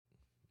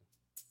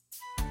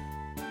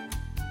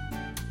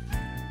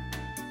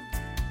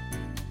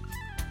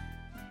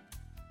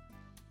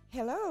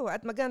Hello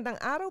at magandang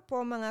araw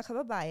po mga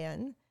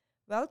kababayan.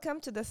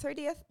 Welcome to the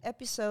 30th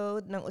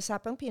episode ng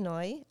Usapang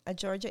Pinoy, a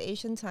Georgia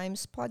Asian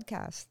Times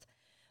podcast.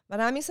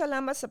 Maraming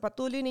salamat sa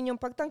patuloy ninyong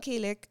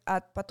pagtangkilik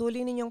at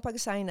patuloy ninyong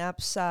pag-sign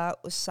up sa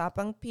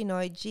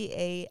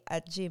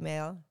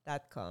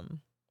usapangpinoyga@gmail.com.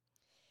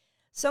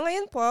 So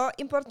ngayon po,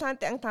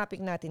 importante ang topic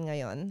natin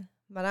ngayon.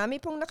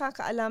 Marami pong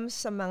nakakaalam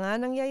sa mga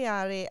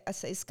nangyayari at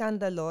sa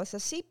iskandalo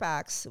sa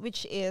CPACS,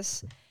 which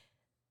is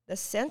the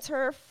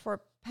Center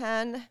for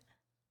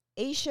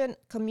Pan-Asian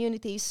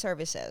Community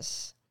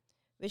Services,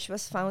 which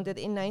was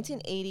founded in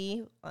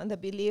 1980 on the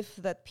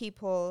belief that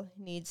people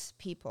needs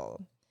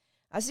people.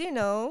 As you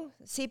know,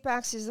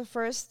 CPACS is the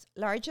first,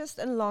 largest,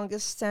 and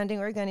longest-standing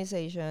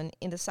organization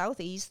in the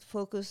Southeast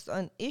focused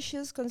on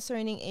issues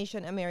concerning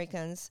Asian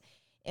Americans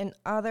and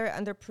other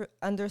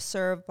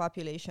underserved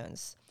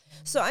populations.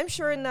 So I'm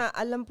sure na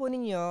alam po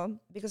ninyo,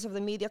 because of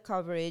the media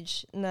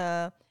coverage,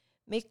 na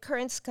may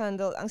current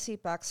scandal ang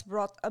CPACS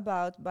brought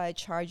about by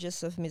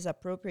charges of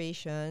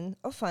misappropriation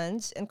of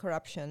funds and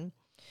corruption.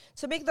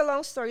 To make the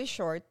long story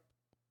short,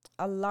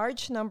 a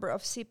large number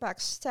of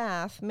CPACS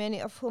staff, many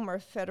of whom are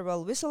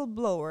federal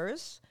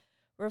whistleblowers,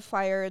 were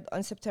fired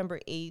on September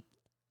 8,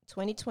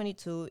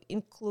 2022,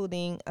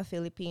 including a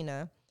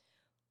Filipina,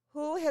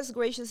 who has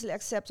graciously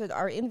accepted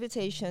our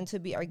invitation to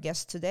be our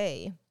guest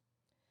today.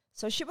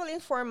 So she will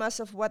inform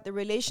us of what the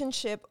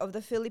relationship of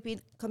the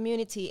Philippine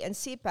community and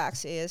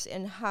CPACS is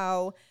and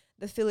how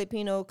the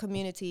Filipino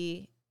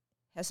community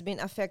has been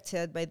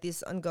affected by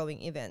these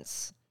ongoing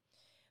events.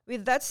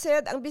 With that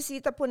said, ang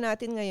bisita po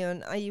natin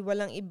ngayon ay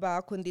walang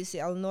iba kundi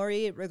si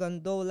Alnory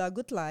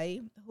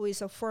Gutlay, who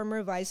is a former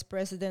Vice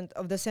President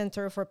of the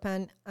Center for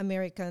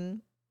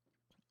Pan-American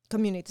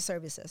Community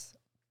Services.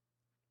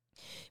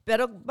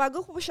 Pero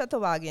bago ko po siya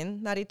tawagin,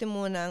 narito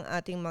muna ang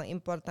ating mga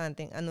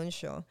importanteng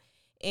anunsyo.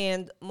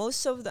 And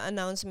most of the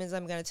announcements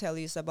I'm going to tell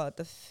you is about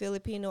the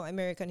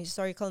Filipino-American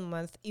Historical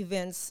Month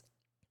events,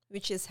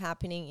 which is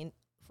happening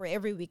for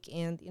every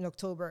weekend in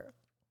October.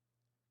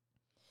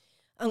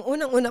 Ang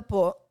unang-una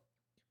po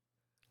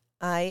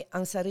ay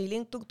ang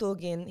Sariling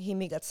Tugtugin,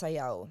 Himig at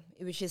Sayaw,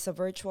 which is a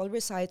virtual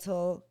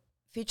recital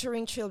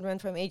featuring children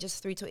from ages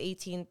 3 to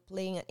 18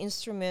 playing an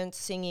instrument,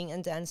 singing,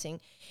 and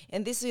dancing.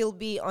 And this will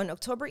be on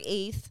October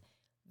 8th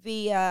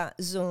via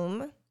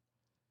Zoom.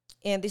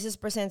 And this is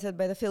presented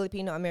by the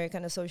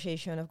Filipino-American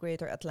Association of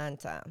Greater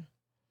Atlanta.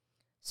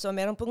 So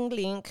meron pong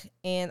link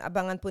and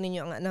abangan po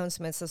ninyo ang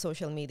announcements sa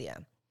social media.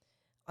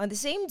 On the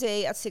same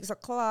day at 6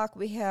 o'clock,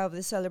 we have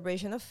the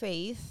Celebration of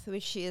Faith,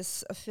 which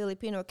is a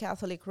Filipino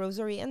Catholic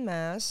Rosary and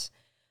Mass.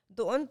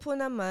 Doon po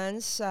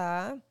naman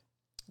sa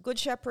Good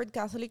Shepherd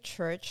Catholic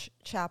Church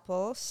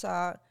Chapel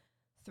sa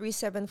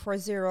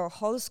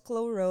 3740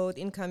 Holsclaw Road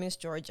in Cummings,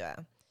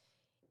 Georgia.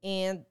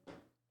 And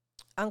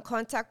ang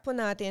contact po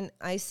natin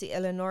ay si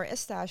Eleanor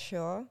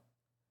Estacio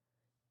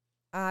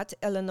at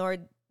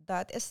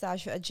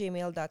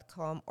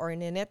eleanor.estacio@gmail.com or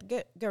Ninette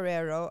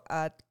Guerrero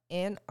at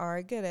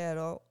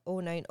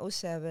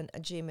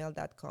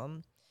nrguerrero0907@gmail.com.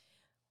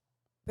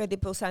 Pwede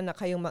po sana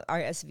kayong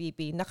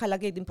mag-RSVP.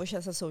 Nakalagay din po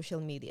siya sa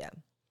social media.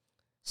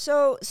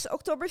 So, sa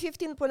October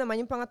 15 po naman,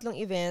 yung pangatlong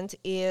event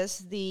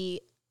is the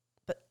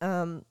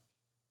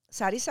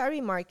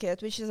Sari-Sari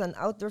Market, which is an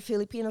outdoor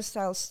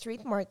Filipino-style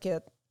street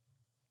market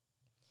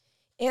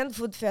and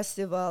food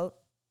festival,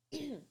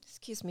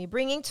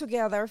 bringing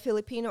together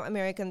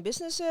Filipino-American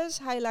businesses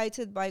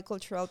highlighted by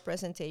cultural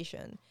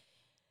presentation.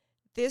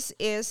 This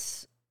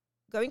is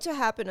going to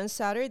happen on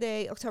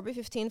Saturday, October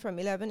 15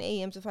 from 11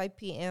 a.m. to 5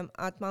 p.m.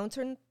 at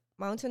Mountain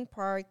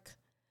Park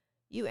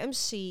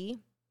UMC,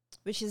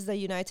 which is the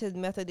United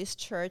Methodist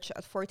Church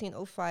at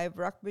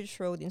 1405 Rockbridge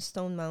Road in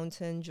Stone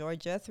Mountain,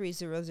 Georgia,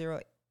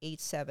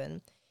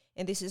 30087.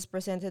 And this is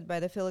presented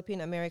by the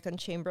Philippine-American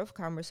Chamber of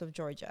Commerce of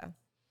Georgia.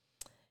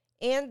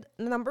 And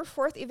the number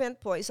 4th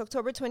event po is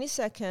October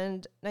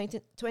 22nd,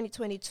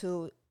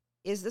 2022,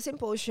 is the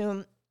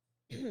symposium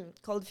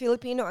called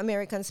Filipino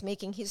Americans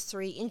Making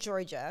History in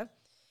Georgia.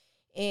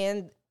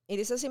 And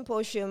it is a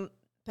symposium,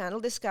 panel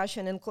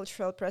discussion, and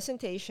cultural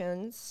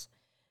presentations,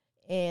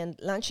 and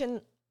lunch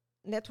and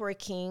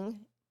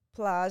networking,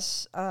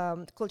 plus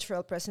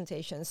cultural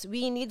presentations.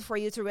 We need for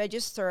you to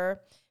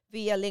register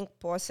via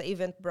link po sa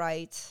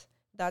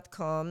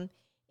eventbrite.com,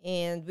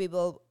 and we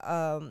will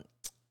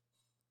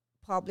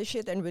publish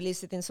it and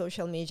release it in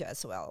social media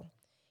as well.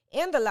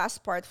 And the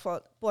last part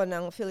po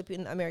ng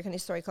Philippine-American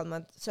Historical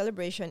Month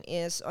celebration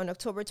is on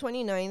October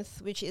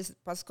 29th, which is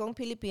Paskong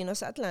Pilipino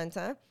sa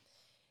Atlanta.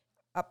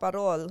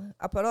 Aparol.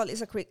 Aparol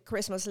is a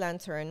Christmas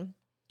lantern.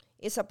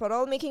 It's a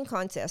parol-making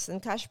contest,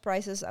 and cash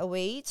prizes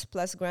await,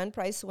 plus grand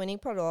prize-winning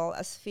parol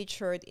as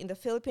featured in the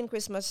Philippine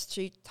Christmas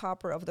tree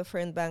topper of the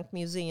Fernbank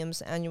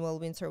Museum's annual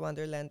Winter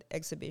Wonderland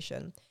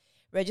exhibition.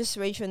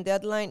 Registration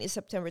deadline is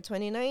September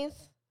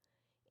 29th.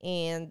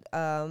 And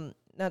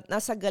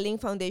nasa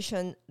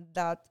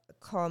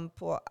galingfoundation.com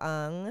po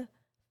ang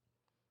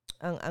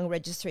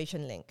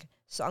registration link.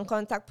 So ang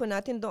contact po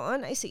natin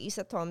doon ay si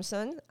Isa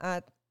Thompson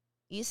at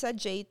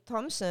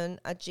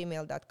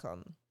isajthompson@gmail.com.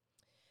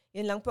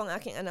 Yun lang po ang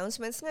aking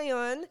announcements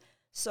ngayon.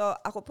 So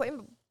ako po ay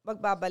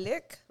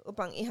magbabalik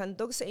upang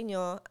ihandog sa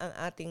inyo ang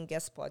ating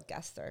guest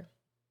podcaster.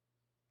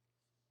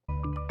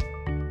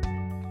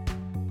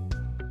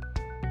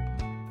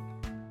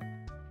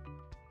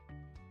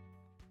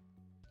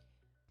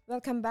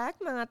 Welcome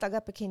back mga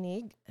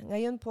tagapakinig.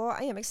 Ngayon po,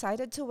 I am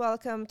excited to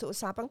welcome to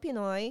Usapang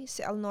Pinoy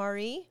si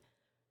Alnory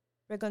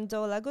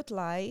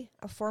Gutlay,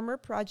 a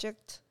former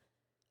project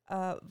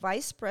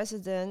Vice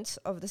President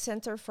of the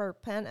Center for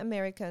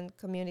Pan-American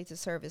Community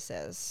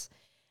Services.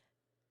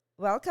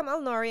 Welcome,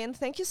 Alnory, and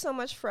thank you so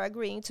much for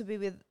agreeing to be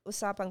with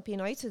Usapang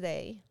Pinoy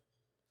today.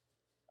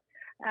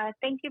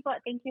 Thank you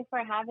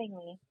for having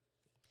me.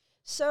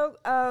 So,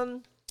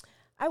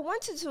 I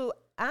wanted to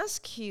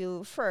ask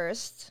you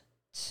first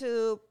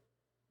to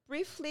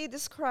briefly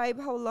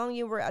describe how long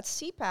you were at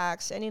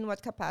CPACS and in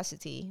what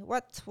capacity.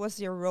 What was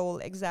your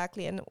role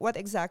exactly, and what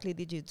exactly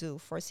did you do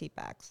for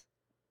CPACS?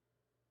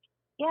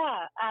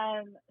 Yeah,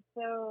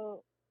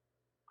 so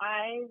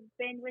I've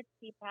been with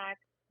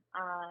CPACS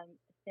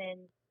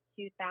since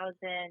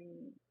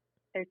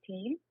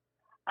 2013.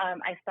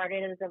 I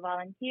started as a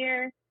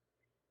volunteer,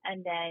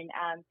 and then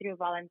through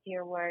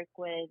volunteer work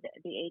with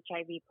the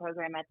HIV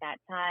program at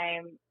that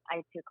time,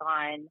 I took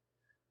on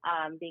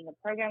being a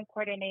program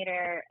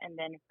coordinator, and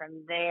then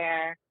from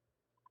there,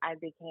 I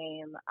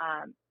became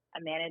a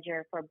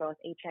manager for both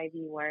HIV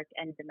work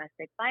and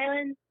domestic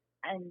violence,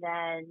 and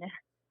then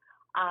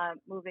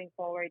moving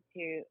forward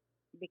to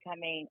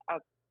becoming a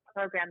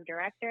program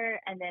director,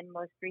 and then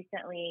most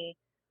recently,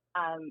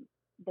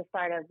 the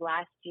start of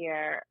last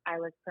year, I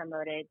was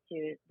promoted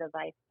to the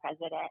vice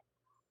president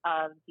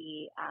of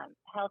the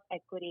Health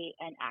Equity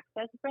and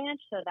Access branch.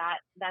 So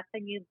that's a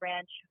new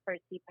branch for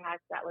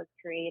CPACS that was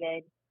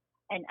created.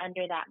 And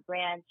under that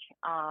branch,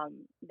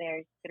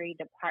 there's 3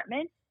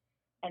 departments,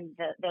 and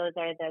those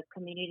are the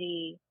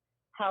community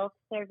health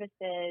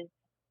services,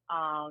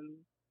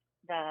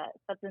 the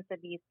substance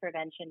abuse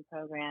prevention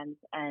programs,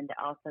 and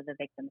also the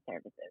victim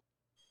services.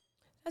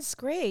 That's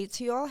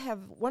great. You all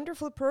have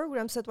wonderful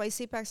programs. That's why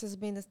CPACS has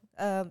been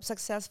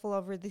successful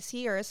over these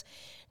years.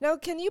 Now,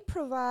 can you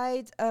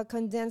provide a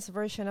condensed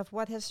version of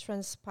what has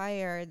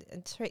transpired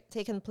and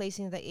taken place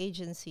in the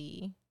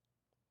agency?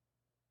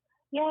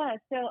 Yeah,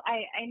 so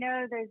I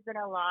know there's been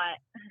a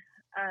lot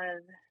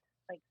of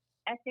like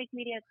ethnic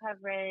media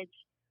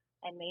coverage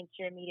and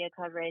mainstream media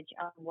coverage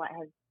on what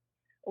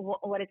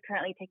is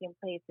currently taking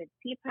place at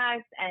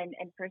CPACS, and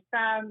for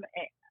some,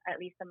 at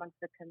least amongst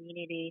the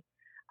community,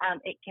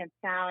 it can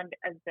sound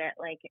a bit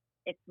like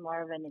it's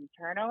more of an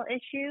internal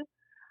issue.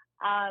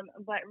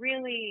 But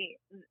really,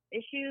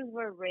 issues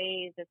were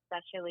raised,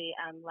 especially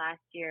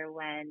last year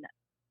when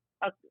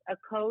a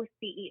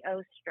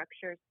co-CEO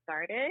structure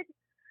started.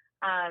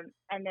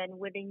 And then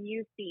with a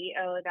new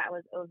CEO that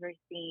was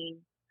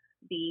overseeing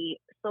the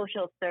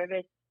social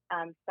service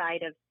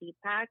side of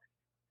CPACS,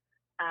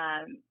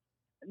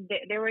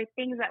 there were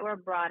things that were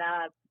brought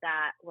up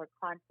that were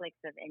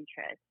conflicts of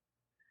interest.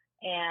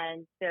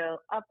 And so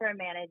upper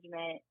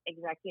management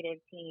executive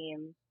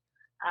team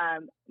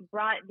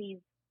brought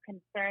these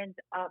concerns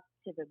up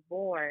to the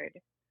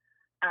board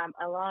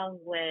along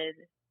with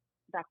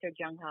Dr.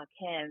 Jung-Ha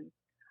Kim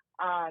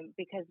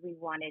because we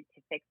wanted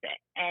to fix it.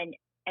 And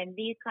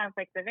these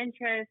conflicts of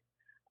interest,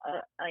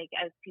 like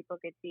as people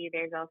could see,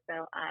 there's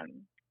also,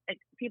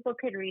 people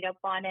could read up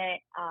on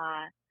it,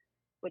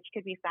 which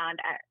could be found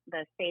at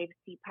the Save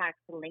CPACS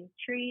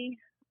Linktree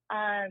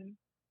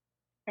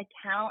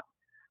account.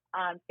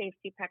 Save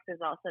CPACS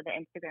is also the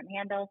Instagram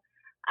handle.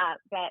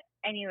 But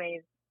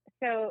anyways,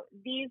 so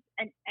these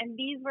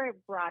were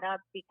brought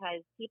up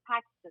because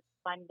CPACS is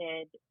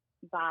funded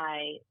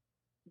by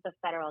the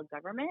federal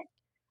government,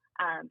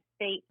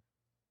 state,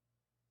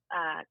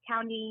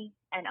 county,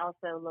 and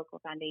also local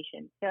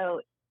foundations.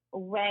 So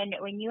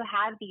when you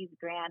have these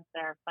grants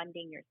that are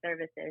funding your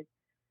services,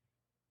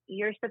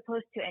 you're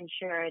supposed to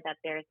ensure that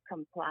there's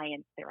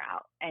compliance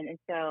throughout. And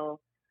so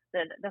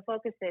the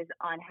focus is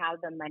on how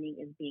the money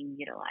is being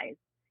utilized.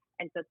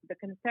 And so the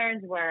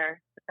concerns were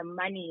that the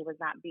money was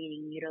not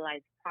being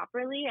utilized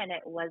properly and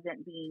it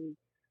wasn't being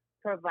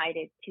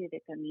provided to the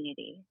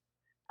community.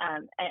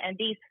 And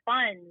these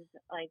funds,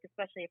 like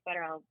especially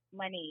federal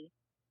money,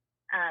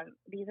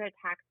 these are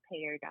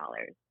taxpayer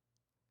dollars.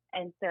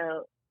 And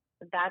so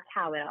that's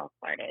how it all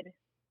started.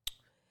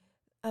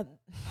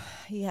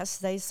 Yes,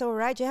 that is so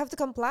right. You have to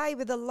comply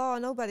with the law.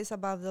 Nobody's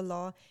above the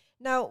law.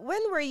 Now, when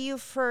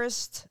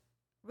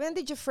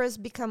did you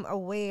first become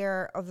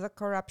aware of the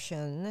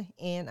corruption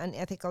and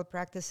unethical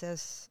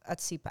practices at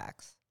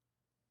CPACS?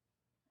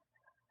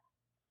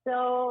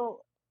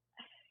 So,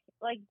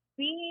 like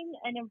being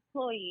an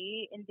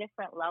employee in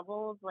different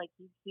levels, like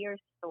you hear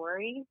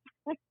stories,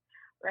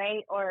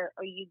 right? Or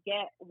you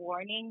get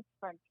warnings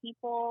from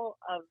people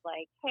of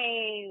like,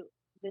 hey,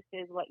 this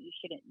is what you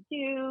shouldn't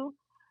do.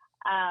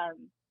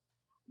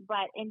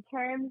 But in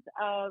terms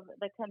of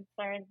the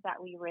concerns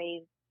that we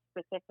raised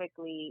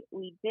specifically,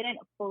 we didn't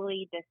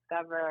fully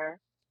discover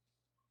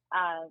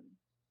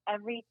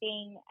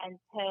everything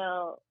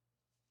until,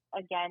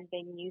 again,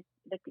 the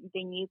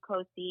new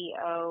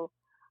co-CEO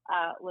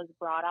was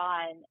brought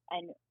on,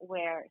 and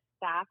where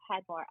staff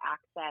had more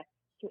access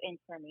to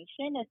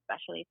information,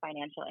 especially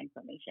financial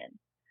information.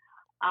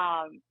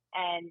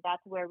 And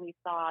that's where we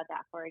saw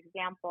that, for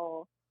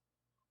example,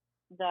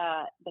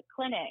 the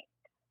clinic,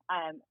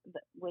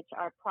 which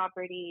are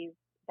properties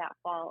that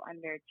fall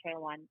under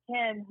Chaewon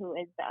Kim, who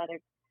is the other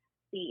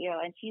CEO,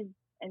 and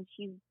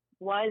she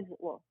was,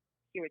 well,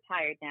 she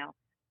retired now,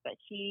 but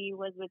she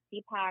was with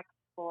CPACS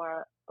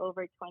for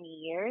over 20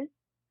 years.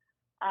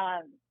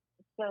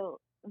 So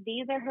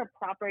these are her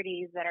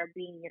properties that are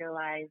being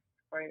utilized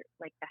for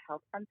like the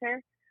health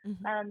center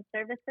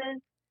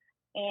services,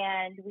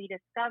 and we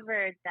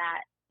discovered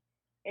that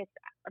it's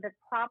the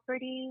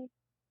property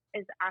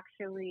is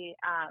actually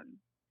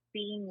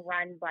being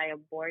run by a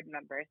board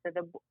member. So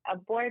a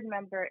board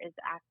member is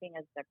acting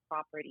as the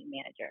property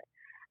manager,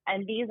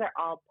 and these are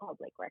all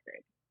public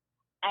records.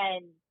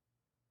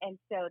 And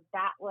so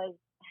that was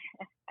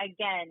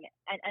again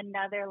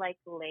another like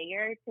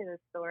layer to the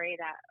story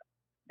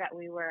that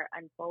we were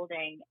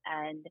unfolding,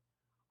 and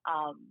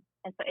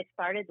so it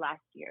started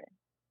last year.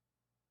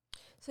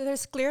 So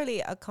there's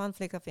clearly a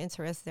conflict of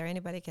interest there.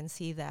 Anybody can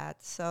see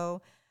that.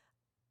 So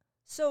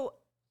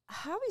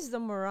how is the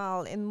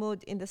morale and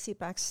mood in the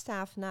CPAC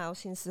staff now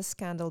since the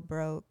scandal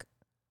broke?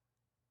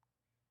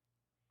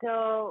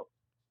 So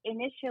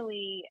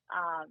initially,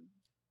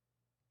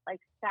 like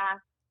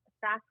staff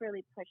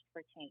really pushed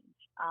for change.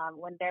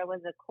 When there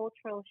was a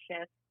cultural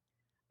shift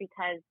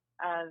because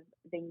of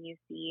the new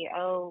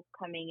CEO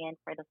coming in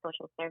for the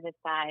social service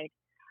side,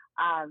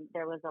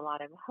 there was a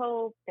lot of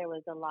hope. There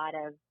was a lot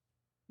of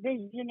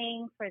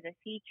visioning for the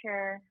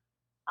future.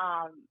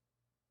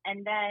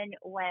 And then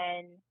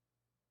when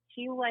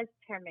she was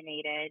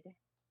terminated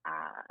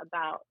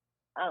about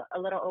a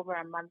little over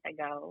a month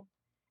ago,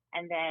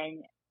 and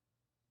then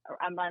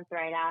a month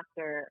right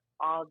after,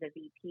 all the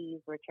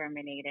VPs were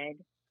terminated,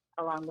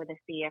 along with the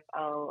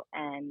CFO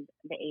and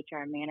the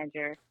HR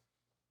manager.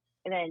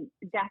 And then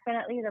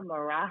definitely the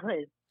morale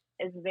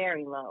is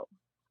very low.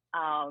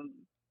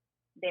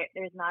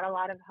 There's not a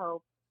lot of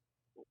hope.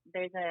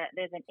 There's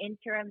an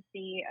interim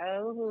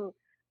CEO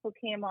who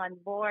came on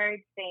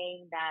board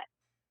saying that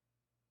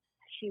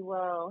she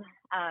will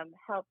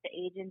help the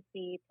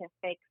agency to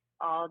fix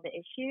all the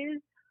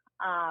issues.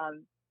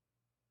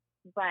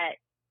 But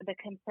the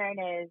concern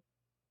is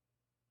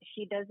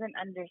she doesn't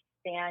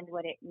understand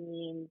what it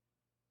means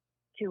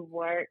to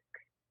work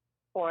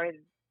for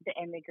the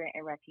immigrant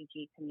and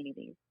refugee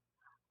communities.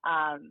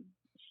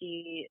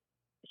 She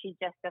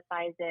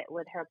justifies it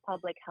with her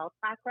public health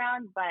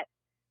background, but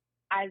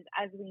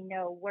as we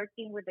know,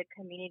 working with the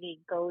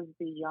community goes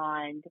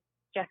beyond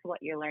just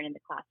what you learn in the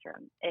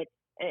classroom.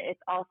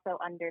 It's also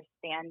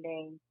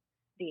understanding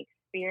the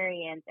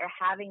experience, or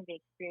having the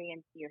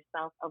experience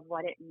yourself of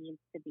what it means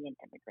to be an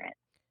immigrant.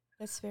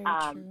 That's very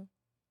true.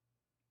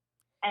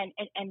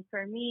 And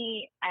for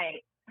me,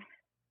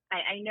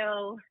 I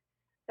know.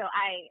 So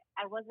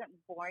I wasn't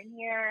born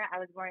here. I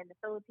was born in the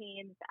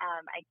Philippines.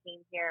 I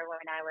came here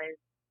when I was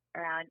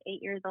around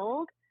 8 years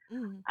old.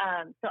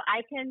 So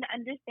I can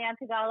understand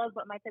Tagalog,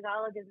 but my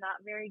Tagalog is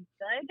not very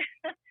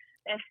good.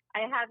 I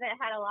haven't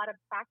had a lot of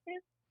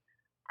practice.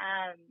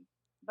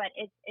 But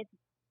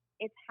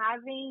it's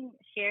having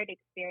shared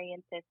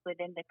experiences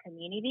within the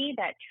community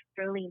that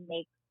truly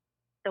makes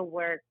the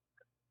work.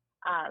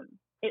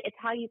 It's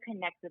how you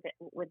connect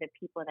with the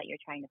people that you're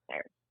trying to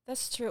serve.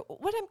 That's true.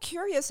 What I'm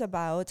curious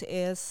about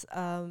is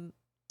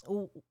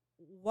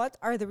what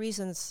are the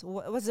reasons?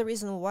 What's the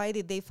reason? Why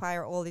did they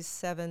fire all these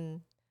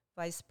 7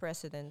 vice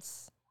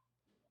presidents?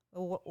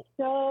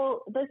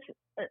 So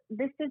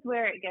this is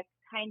where it gets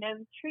kind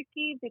of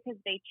tricky, because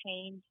they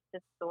change the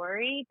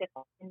story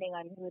depending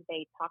on who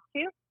they talk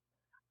to.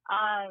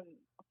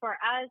 For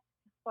us,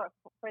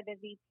 for the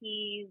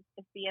VPs,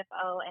 the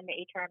CFO, and the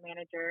HR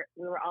manager,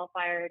 we were all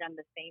fired on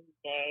the same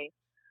day.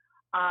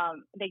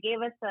 They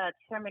gave us a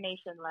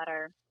termination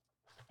letter,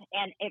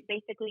 and it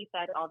basically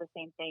said all the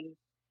same things.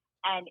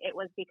 And it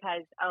was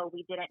because,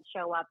 we didn't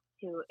show up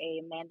to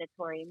a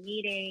mandatory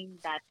meeting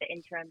that the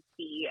interim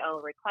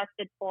CEO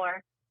requested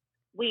for.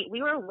 We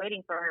were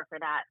waiting for her for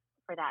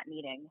that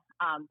meeting,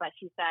 but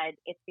she said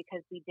it's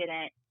because we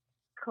didn't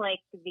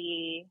click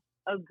the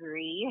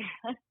agree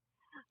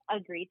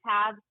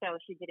tab, so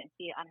she didn't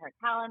see it on her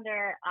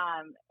calendar.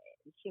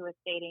 She was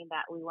stating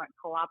that we weren't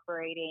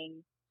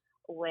cooperating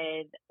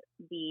with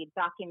the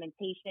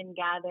documentation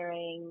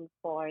gathering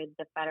for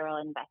the federal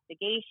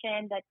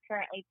investigation that's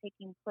currently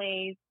taking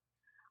place.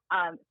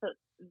 So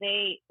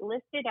they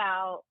listed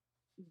out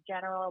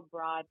general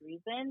broad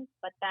reasons,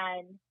 but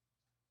then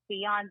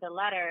beyond the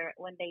letter,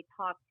 when they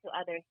talk to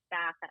other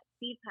staff at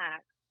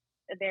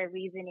CPACS, their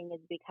reasoning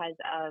is because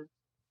of,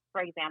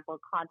 for example,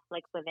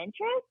 conflicts of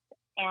interest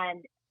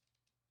and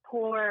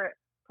poor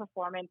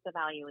performance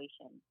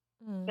evaluation.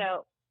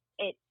 So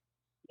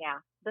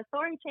the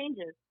story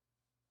changes.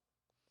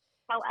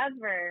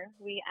 However,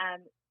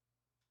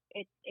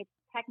 it's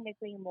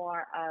technically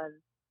more of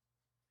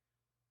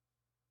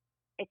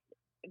it's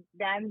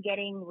them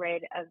getting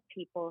rid of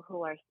people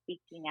who are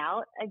speaking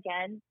out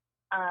against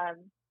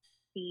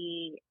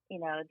the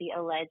the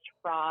alleged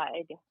fraud,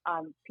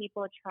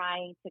 people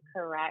trying to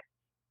correct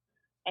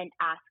and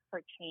ask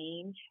for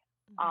change.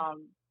 Mhm.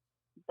 Um,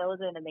 those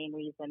are the main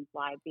reasons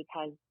why,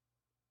 because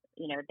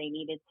they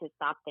needed to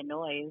stop the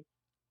noise,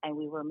 and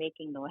we were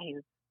making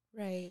noise.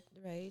 Right,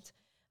 right.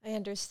 I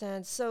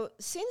understand. So,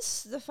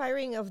 since the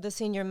firing of the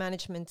senior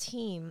management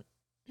team,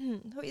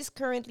 who is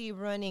currently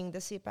running the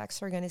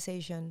CPACS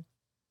organization?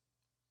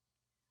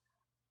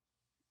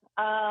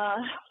 Uh,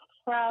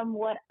 from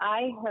what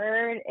I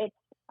heard, it's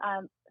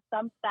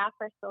some staff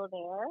are still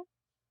there,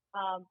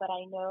 but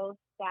I know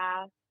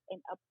staff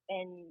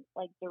in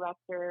like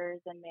directors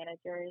and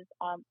managers,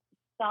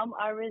 some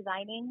are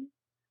resigning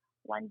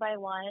one by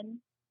one,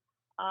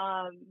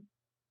 um,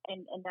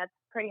 and that's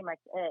pretty much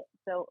it.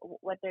 So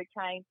what they're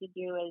trying to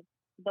do is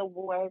the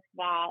work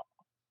that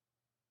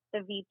the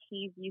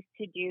VPs used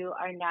to do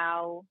are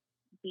now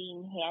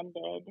being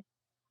handed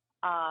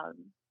um,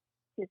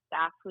 to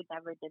staff who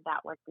never did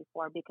that work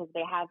before, because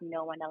they have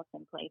no one else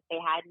in place. They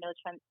have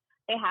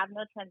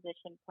no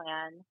transition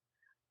plan.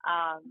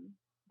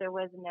 There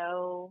was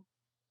no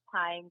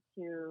time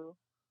to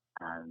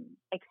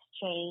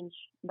exchange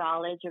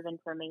knowledge of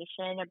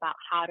information about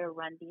how to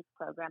run these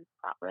programs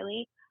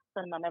properly.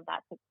 So none of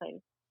that took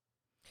place.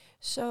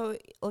 So,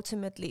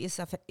 ultimately, it's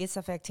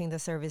affecting the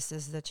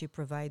services that you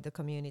provide the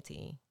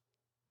community.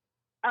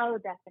 Oh,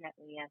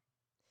 definitely, yes.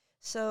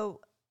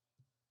 So,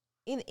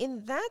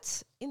 in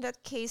that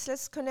case,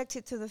 let's connect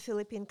it to the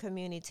Philippine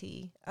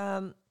community.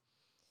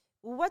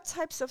 What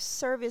types of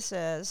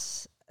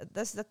services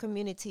does the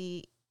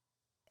community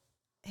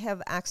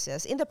have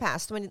access in the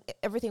past when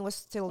everything was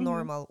still hmm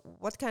normal?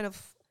 What kind of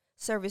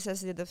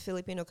services did the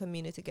Filipino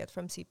community get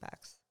from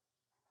CPACS?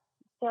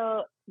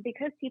 So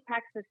because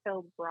CPACS is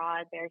so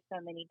broad, there are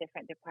so many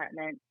different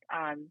departments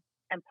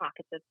and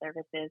pockets of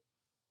services.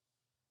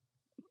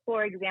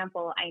 For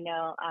example, I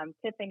know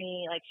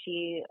Tiffany, like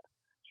she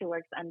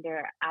works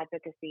under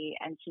advocacy,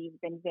 and she's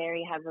been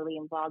very heavily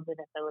involved with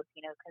the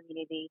Filipino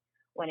community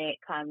when it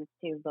comes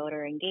to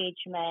voter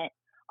engagement.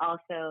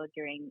 Also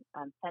during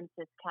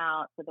census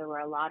count, so there were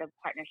a lot of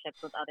partnerships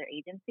with other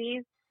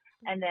agencies,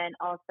 and then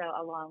also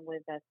along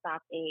with the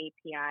Stop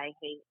AAPI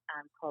Hate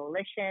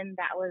Coalition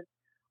that was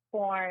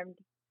formed.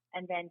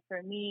 And then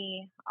for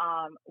me,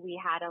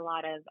 we had a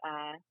lot of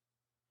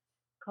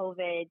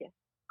COVID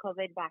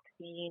COVID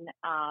vaccine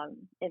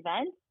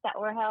events that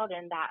were held,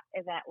 and that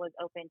event was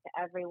open to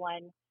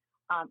everyone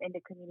in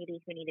the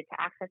community who needed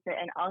to access it,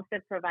 and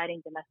also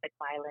providing domestic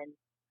violence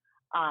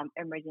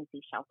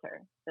emergency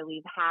shelter. So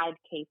we've had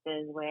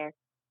cases where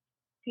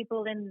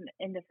people in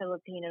the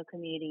Filipino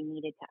community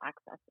needed to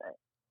access it.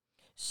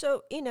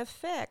 So, in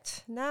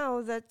effect,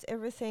 now that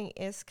everything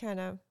is kind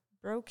of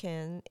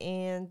broken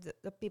and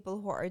the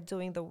people who are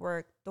doing the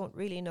work don't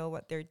really know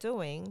what they're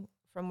doing,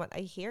 from what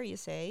I hear you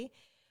say,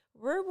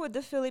 where would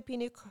the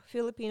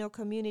Filipino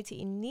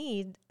community in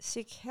need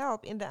seek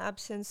help in the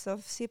absence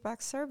of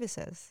CPAC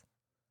services?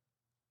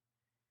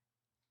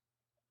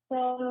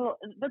 So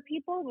the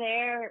people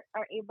there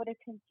are able to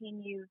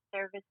continue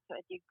service to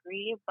a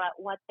degree, but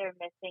what they're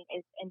missing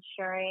is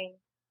ensuring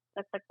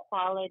that the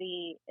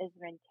quality is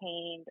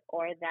maintained,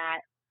 or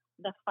that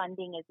the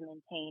funding is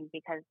maintained,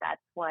 because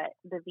that's what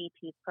the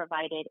VPs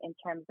provided in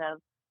terms of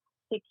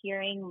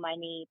securing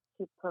money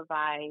to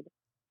provide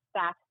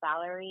staff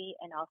salary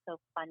and also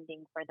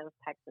funding for those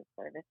types of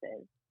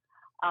services.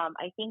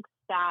 I think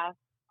staff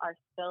are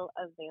still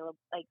available,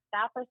 like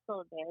staff are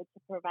still there to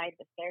provide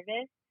the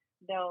service,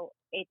 though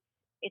it's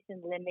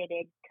in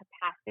limited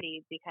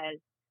capacity because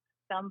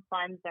some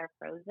funds are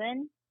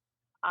frozen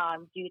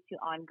due to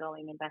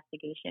ongoing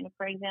investigation,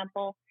 for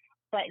example.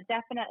 But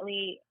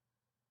definitely,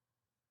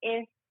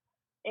 if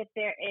if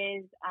there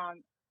is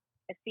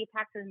if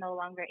CPACS is no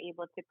longer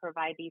able to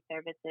provide these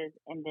services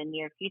in the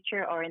near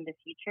future or in the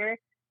future,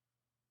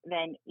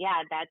 then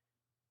yeah, that's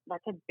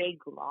a big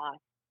loss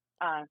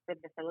for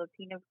the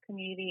Filipino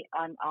community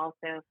and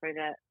also for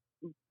the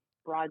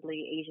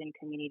broadly Asian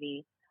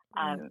community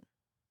Right. um,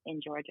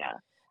 in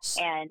Georgia. S-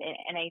 And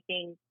I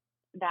think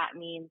that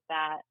means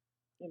that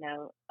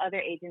other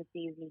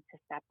agencies need to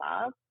step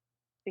up,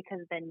 because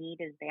the need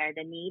is there.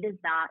 The need is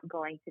not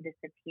going to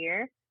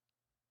disappear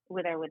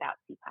with or without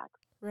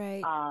CPACs.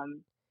 Right.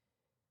 Um,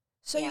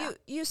 So yeah.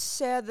 you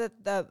said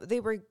that they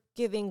were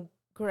giving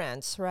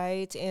grants,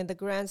 right? And the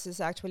grants is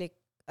actually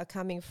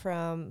coming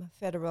from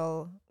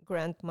federal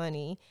grant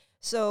money.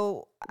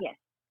 So Yes.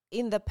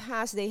 in the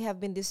past, they have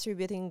been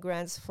distributing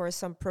grants for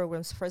some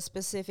programs, for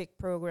specific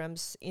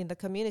programs in the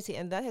community,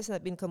 and that has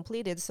not been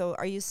completed. So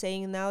are you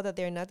saying now that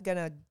they're not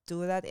gonna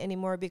do that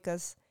anymore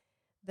because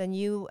the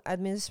new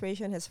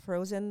administration has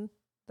frozen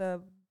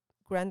the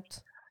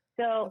grant,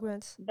 the So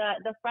grants?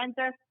 the funds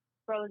are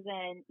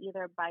frozen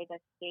either by the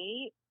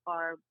state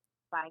or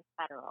by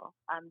federal.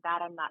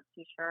 That I'm not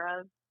too sure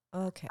of.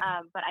 Okay.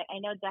 But I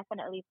know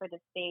definitely for the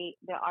state,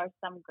 there are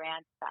some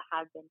grants that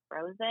have been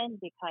frozen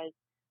because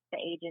the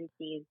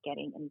agency is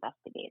getting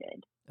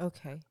investigated.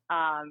 Okay.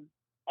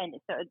 And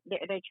so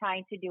they're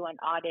trying to do an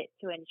audit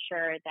to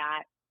ensure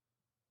that,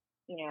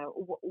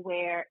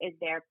 where is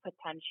there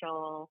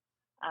potential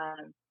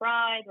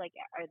fraud? Like,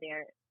 are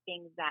there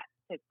things that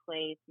took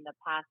place in the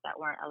past that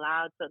weren't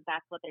allowed? So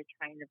that's what they're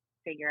trying to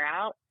figure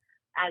out,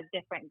 as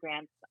different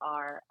grants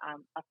are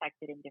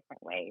affected in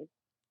different ways.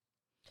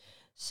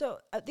 So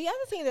the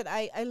other thing that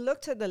I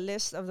looked at the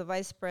list of the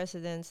vice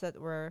presidents that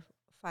were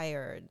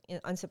fired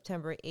on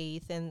September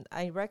 8th, and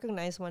I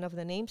recognize one of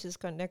the names is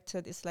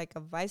connected. It's like a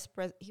vice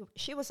president.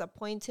 She was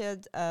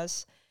appointed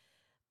as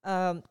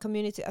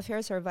community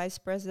affairs or vice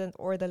president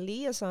or the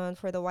liaison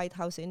for the White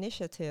House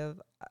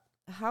initiative.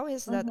 How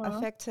has that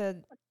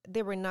affected?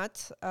 They were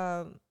not.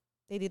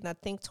 They did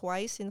not think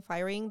twice in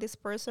firing this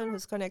person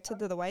who's connected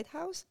to the White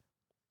House.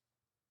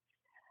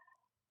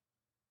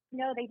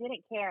 No, they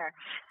didn't care.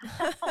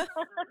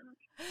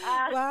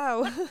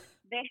 Wow.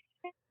 They,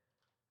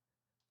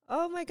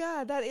 Oh my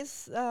God, that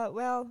is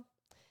well.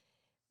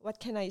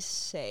 What can I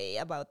say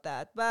about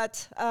that?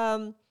 But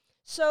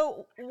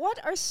so,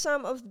 what are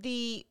some of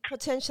the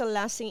potential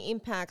lasting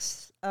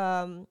impacts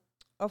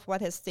of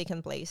what has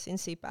taken place in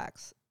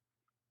CPACS?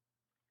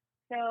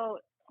 so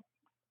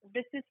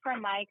this is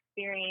from my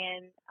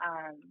experience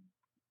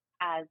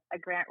as a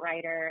grant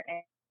writer.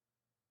 And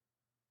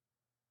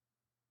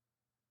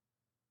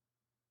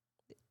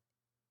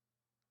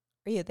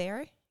Are you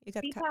there? You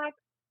got CPACS,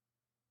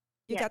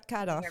 you yes, got cut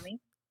can you off. hear me?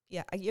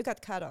 Yeah, you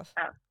got cut off.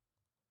 Oh,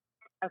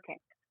 okay.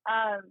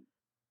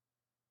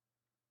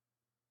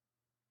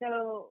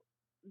 So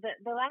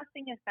the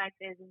lasting effect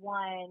is,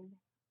 one,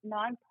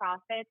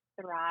 nonprofits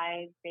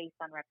thrive based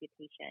on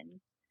reputation.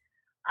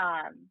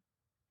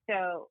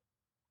 So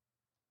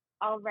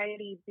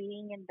already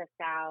being in the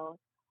South,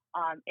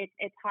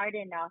 it's hard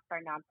enough for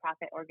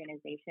nonprofit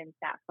organizations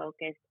that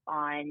focus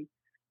on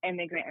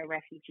immigrant or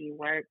refugee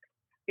work,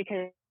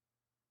 because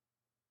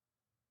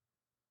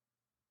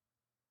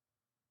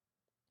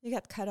You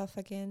got cut off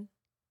again.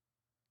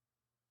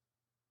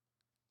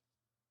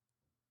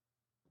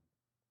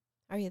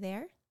 Are you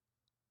there?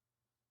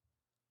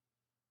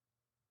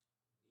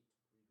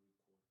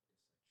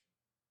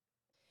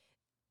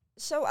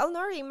 So,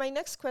 Alnory, my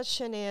next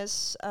question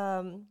is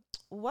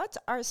what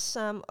are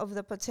some of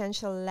the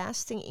potential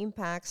lasting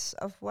impacts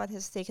of what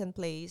has taken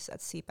place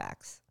at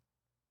CPACS?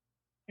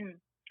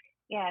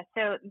 yeah,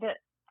 so the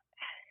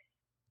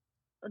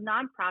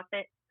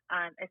nonprofits,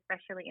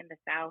 especially in the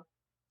South,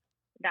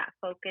 that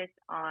focus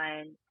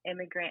on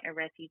immigrant and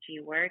refugee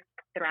work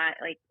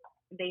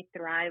they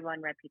thrive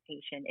on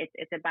reputation.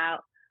 It's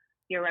about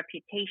your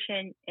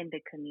reputation in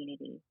the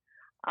community.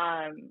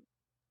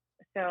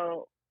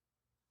 So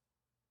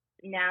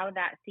now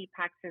that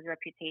CPACS's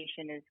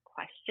reputation is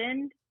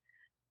questioned,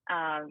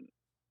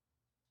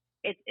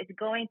 it's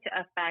going to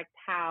affect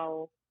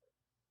how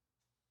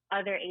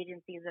other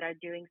agencies that are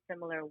doing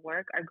similar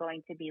work are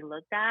going to be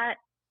looked at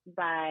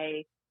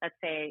by, let's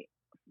say,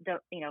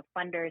 the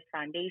funders,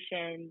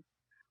 foundations,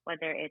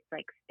 whether it's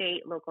like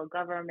state, local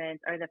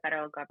governments, or the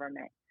federal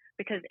government,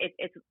 because it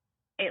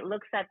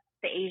looks at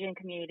the Asian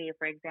community,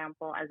 for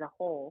example, as a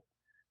whole.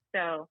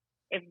 So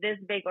if this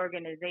big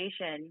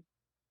organization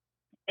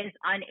is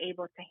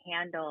unable to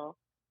handle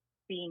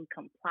being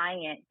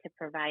compliant to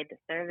provide the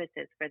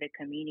services for the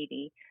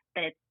community,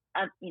 then it's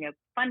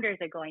funders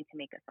are going to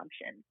make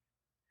assumptions.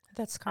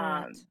 That's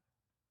correct.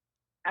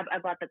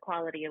 About the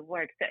quality of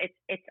work. So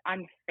it's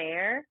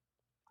unfair,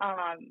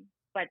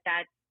 but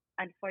that's,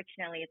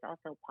 unfortunately, it's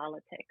also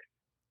politics,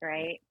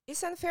 right?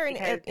 It's unfair in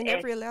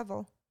every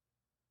level.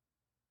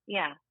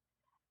 Yeah,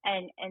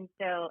 and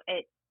so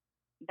it's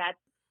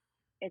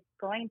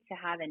going to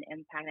have an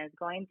impact, and it's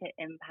going to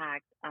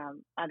impact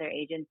other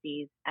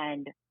agencies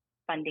and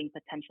funding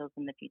potentials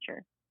in the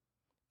future,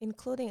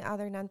 including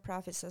other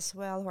nonprofits as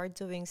well who are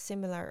doing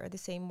similar or the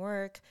same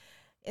work.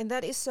 And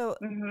that is so.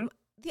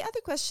 The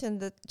other question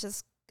that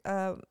just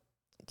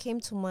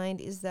came to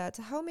mind is that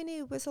how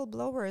many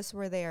whistleblowers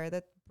were there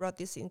that brought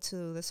this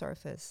into the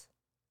surface?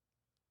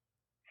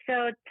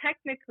 So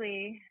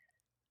technically,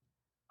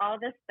 all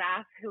the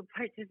staff who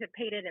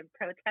participated in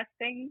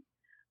protesting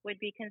would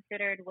be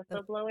considered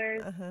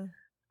whistleblowers,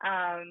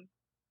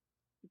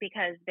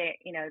 because they,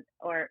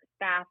 or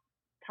staff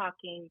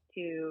talking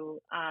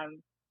to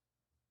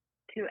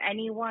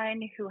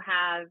anyone who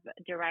have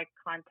direct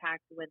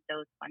contact with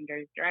those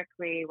funders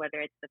directly, whether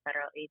it's the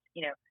federal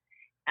agency.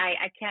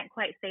 I can't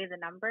quite say the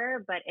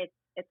number, but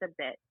it's a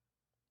bit.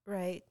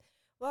 Right.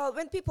 Well,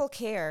 when people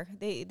care,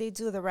 they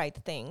do the right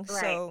thing.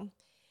 Right. So,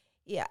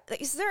 yeah.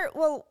 Is there?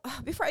 Well,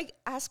 before I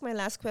ask my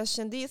last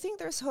question, do you think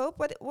there's hope?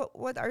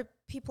 What are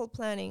people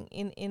planning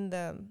in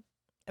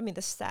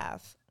the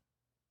staff?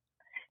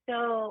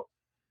 So,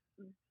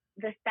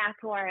 the staff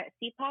who are at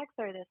CPACS,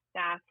 or the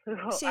staff who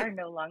are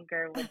no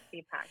longer with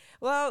CPACS?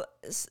 Well,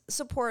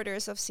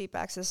 supporters of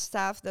CPACS, the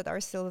staff that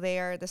are still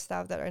there, the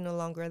staff that are no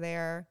longer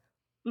there.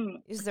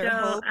 Is there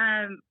hope?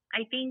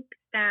 I think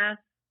staff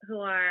who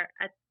are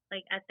at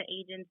the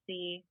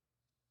agency,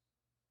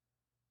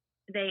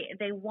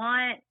 they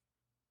want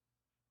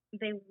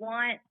the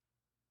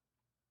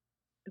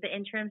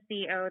interim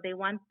CEO, they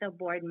want the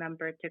board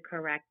member to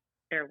correct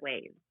their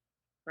ways.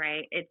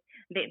 right?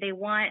 They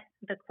want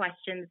the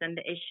questions and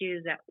the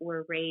issues that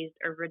were raised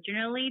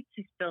originally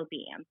to still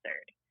be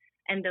answered,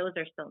 and those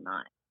are still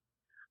not.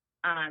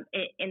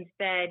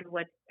 Instead,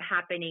 what's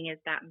happening is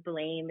that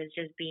blame is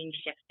just being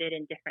shifted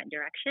in different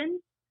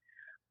directions,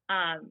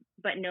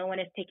 but no one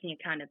is taking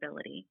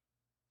accountability.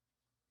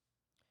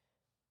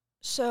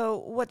 So,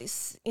 what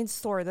is in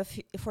store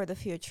for the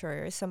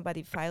future? Is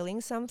somebody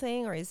filing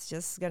something, or is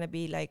just gonna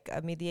be like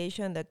a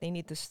mediation that they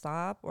need to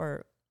stop,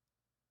 or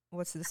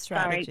what's the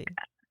Sorry, strategy?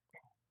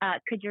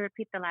 could you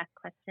repeat the last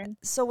question?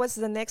 So, what's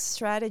the next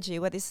strategy?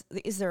 What is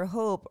there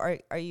hope?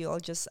 Are you all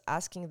just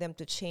asking them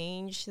to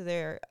change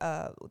their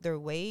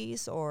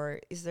ways, or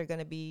is there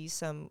gonna be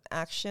some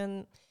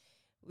action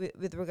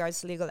with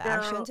regards to legal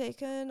action So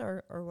taken,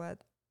 or what?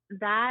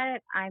 that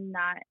I'm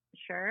not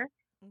sure.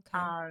 Okay.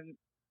 Um,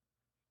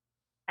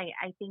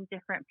 I think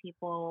different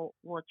people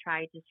will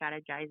try to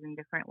strategize in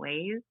different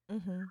ways.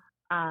 Mm-hmm.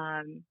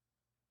 Um,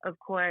 of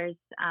course,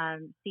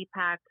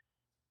 CPACs,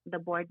 the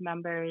board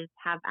members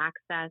have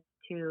access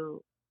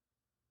to.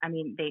 I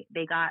mean, they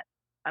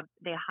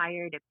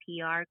hired a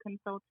PR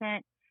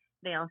consultant.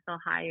 They also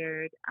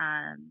hired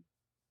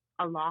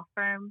a law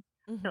firm.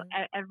 So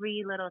Mm-hmm.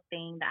 every little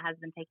thing that has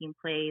been taking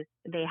place,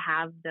 they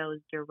have those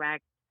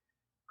direct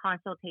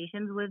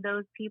consultations with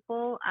those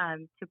people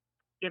to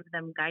give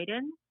them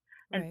guidance,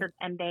 and Right.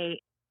 so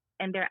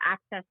they're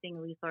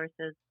accessing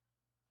resources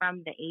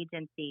from the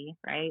agency,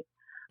 right?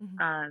 Mm-hmm.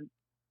 Um,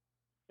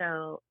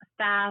 so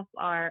staff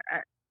are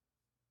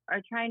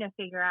trying to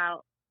figure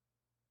out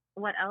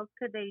what else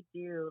could they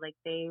do. Like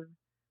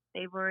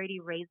they've already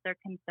raised their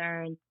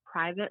concerns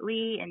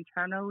privately,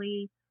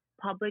 internally,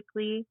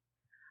 publicly,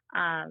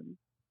 um,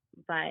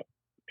 but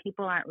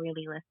people aren't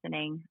really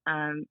listening,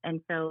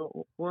 and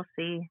so we'll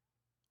see.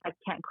 I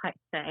can't quite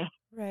say.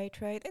 Right,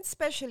 right. And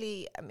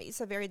especially, I mean,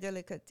 it's a very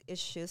delicate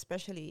issue,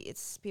 especially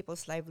it's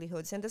people's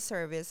livelihoods and the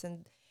service.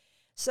 And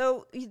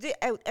so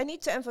I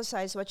need to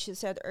emphasize what you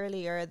said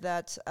earlier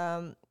that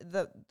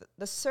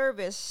the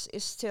service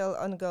is still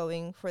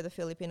ongoing for the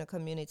Filipino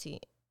community.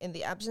 In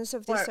the absence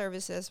of these Or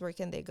services, where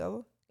can they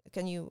go?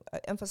 Can you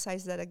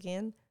emphasize that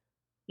again?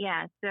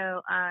 Yeah,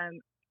 so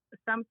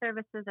some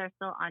services are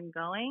still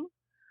ongoing,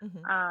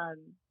 Mm-hmm. um,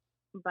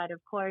 but of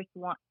course,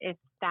 if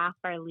staff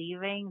are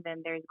leaving,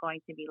 then there's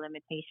going to be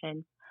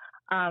limitations.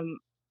 Um,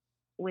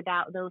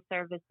 Without those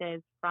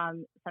services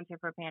from Center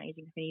for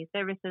Pan-Asian Community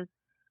Services,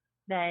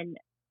 then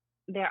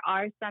there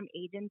are some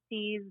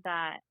agencies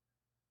that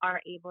are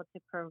able to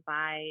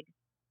provide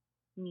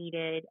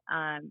needed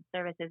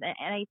services,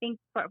 and I think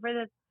for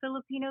the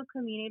Filipino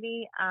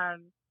community,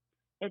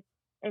 it's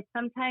it's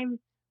sometimes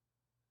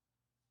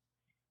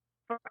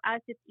for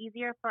us, it's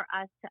easier for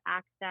us to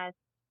access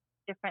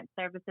different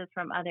services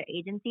from other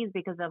agencies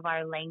because of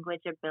our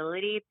language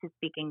ability to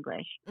speak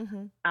English.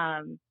 Mm-hmm.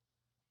 Um,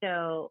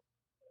 so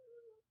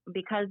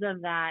because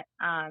of that,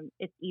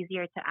 it's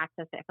easier to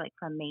access it like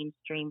from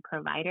mainstream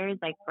providers.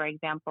 Like for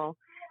example,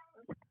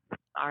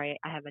 sorry,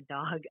 I have a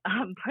dog.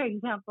 For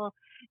example,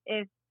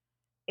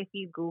 if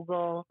you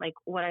Google like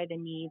what are the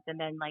needs and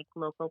then like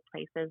local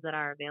places that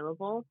are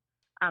available,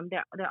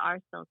 there are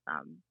still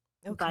some,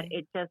 but Okay.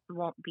 it just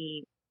won't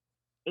be.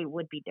 It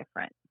would be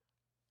different.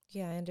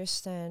 Yeah, I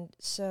understand.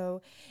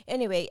 So,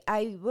 anyway,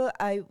 I will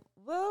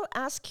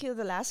ask you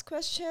the last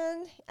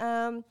question.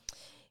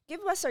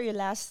 Give us your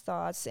last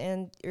thoughts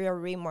and your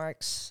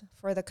remarks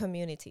for the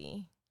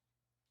community.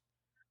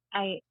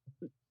 I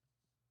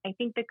I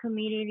think the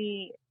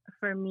community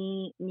for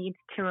me needs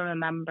to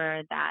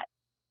remember that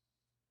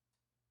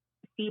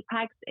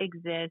CPACs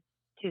exist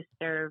to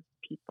serve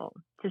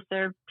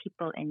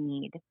people in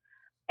need.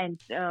 And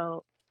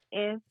so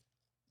if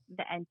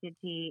the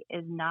entity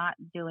is not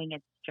doing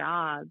its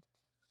job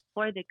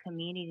for the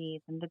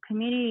community, then the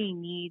community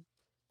needs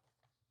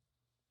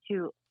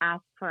to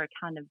ask for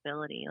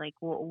accountability. Like,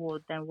 well,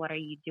 then what are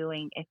you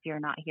doing if you're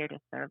not here to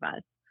serve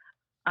us?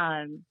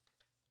 Um,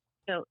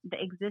 so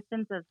the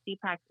existence of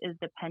CPACs is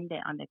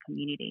dependent on the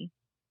community,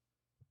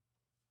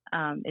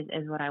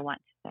 is what I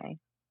want to say.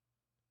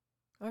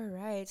 All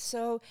right.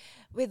 So,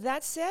 with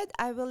that said,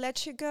 I will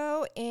let you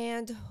go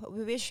and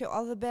we wish you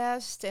all the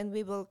best. And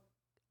we will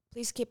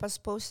please keep us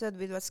posted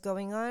with what's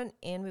going on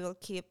and we will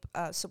keep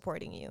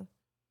supporting you.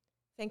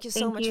 Thank you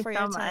so Thank much you for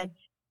your so much. time.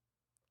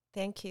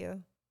 Thank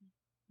you.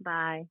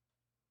 Bye.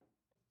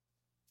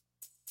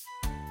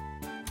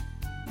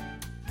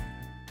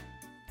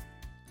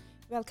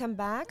 Welcome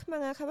back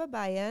mga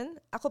kababayan.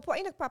 Ako po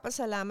ay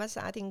nagpapasalamat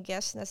sa ating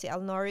guest na si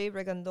Alnory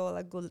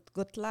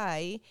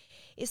Gutlay.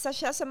 Isa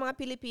siya sa mga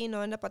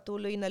Pilipino na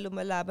patuloy na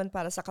lumalaban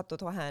para sa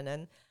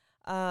katotohanan.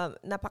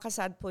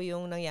 Napakasad po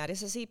yung nangyari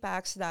sa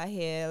CPACS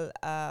dahil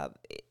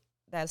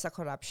sa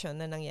corruption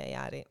na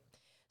nangyayari.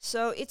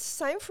 So, it's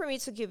time for me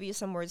to give you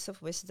some words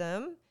of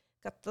wisdom.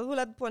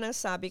 Katulad po ng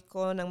sabi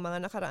ko ng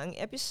mga nakaraang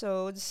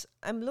episodes,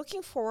 I'm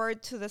looking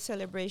forward to the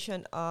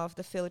celebration of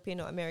the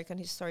Filipino-American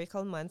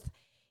Historical Month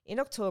in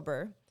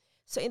October.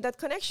 So in that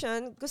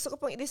connection, gusto ko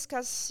pong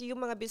i-discuss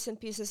yung mga bits and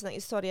pieces ng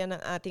istorya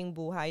ng ating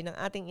buhay, ng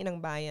ating inang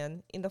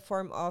bayan in the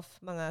form of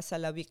mga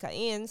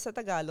salawikain sa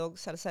Tagalog,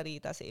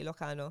 sarsarita sa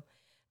Ilocano.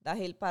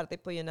 Dahil parte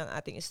po yun ng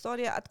ating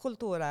istorya at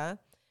kultura.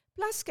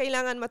 Plus,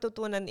 kailangan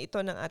matutunan ito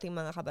ng ating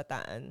mga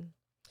kabataan.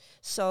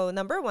 So,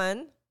 number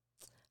 1,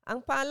 ang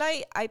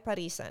palay ay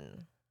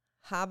parisan.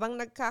 Habang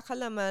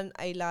nagkakalaman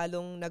ay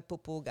lalong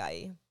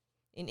nagpupugay.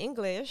 In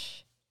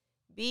English,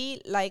 be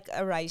like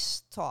a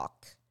rice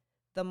stalk.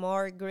 The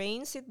more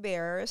grains it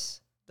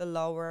bears, the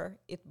lower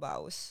it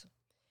bows.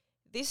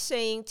 This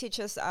saying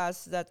teaches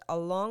us that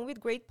along with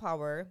great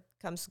power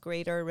comes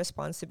greater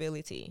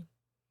responsibility.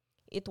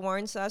 It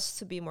warns us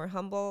to be more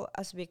humble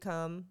as we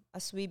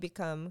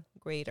become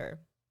greater.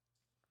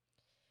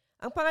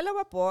 Ang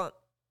pangalawa po,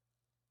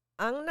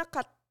 ang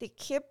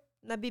nakatikip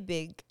na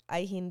bibig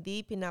ay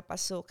hindi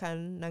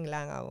pinapasukan ng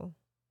langaw.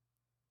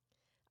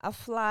 A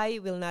fly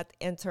will not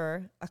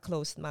enter a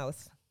closed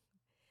mouth.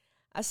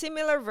 A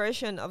similar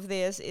version of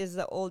this is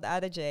the old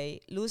adage,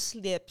 loose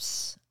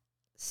lips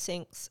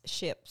sinks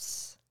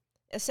ships.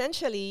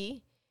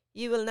 Essentially,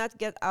 you will not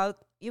get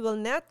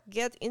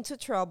into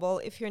trouble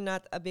if you're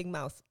not a big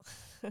mouth.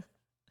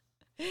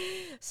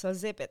 So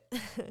zip it.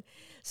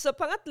 So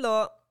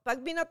pangatlo, pag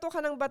binato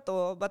ka ng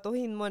bato,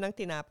 batuhin mo ng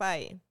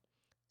tinapay.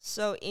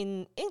 So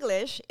in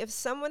English, if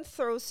someone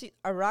throws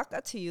a rock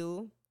at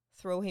you,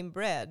 throw him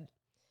bread.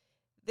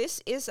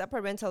 This is a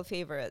parental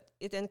favorite.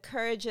 It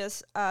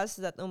encourages us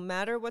that no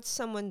matter what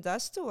someone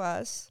does to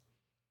us,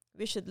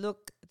 we should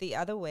look the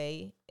other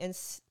way and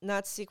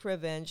not seek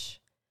revenge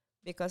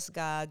because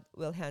God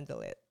will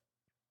handle it.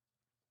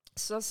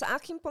 So sa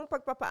aking pong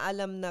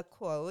pagpapaalam na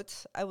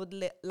quote, I would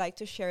like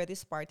to share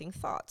these parting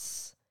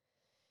thoughts.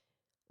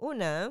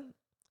 Una,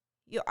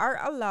 you are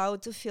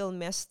allowed to feel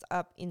messed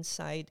up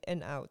inside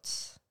and out.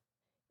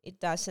 It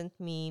doesn't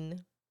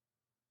mean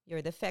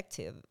you're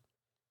defective.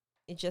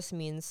 It just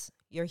means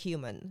you're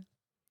human.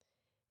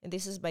 And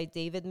this is by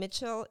David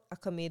Mitchell, a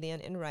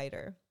comedian and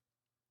writer.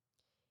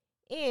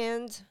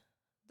 And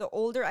the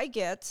older I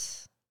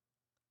get,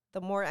 the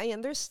more I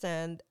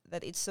understand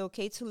that it's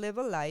okay to live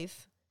a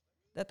life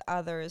that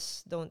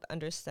others don't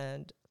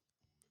understand.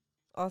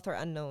 Author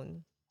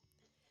unknown.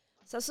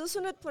 Sa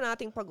susunod po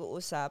nating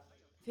pag-uusap,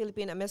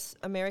 Philippine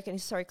American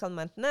Historical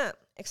Month na.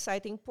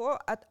 Exciting po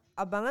at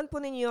abangan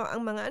po ninyo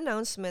ang mga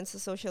announcements sa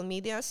social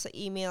media, sa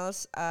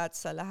emails at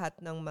sa lahat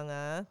ng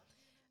mga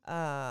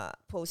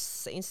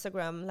posts sa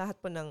Instagram, lahat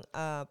po ng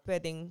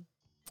pwedeng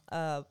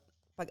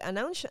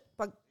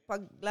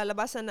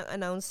paglalabasan ng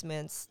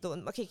announcements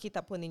doon,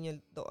 makikita po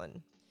ninyo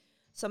doon.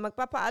 So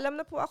magpapaalam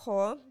na po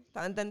ako,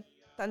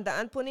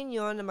 tandaan po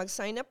ninyo na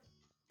mag-sign up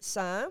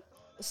sa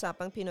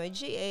Usapang Pinoy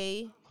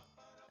GA@gmail.com.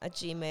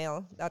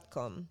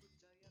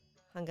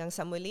 Hanggang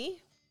sa muli,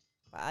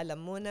 paalam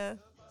muna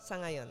sa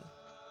ngayon.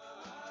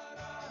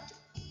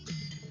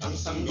 Ang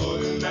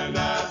sanggol na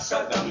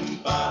nasa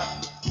dampa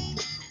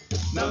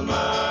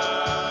naman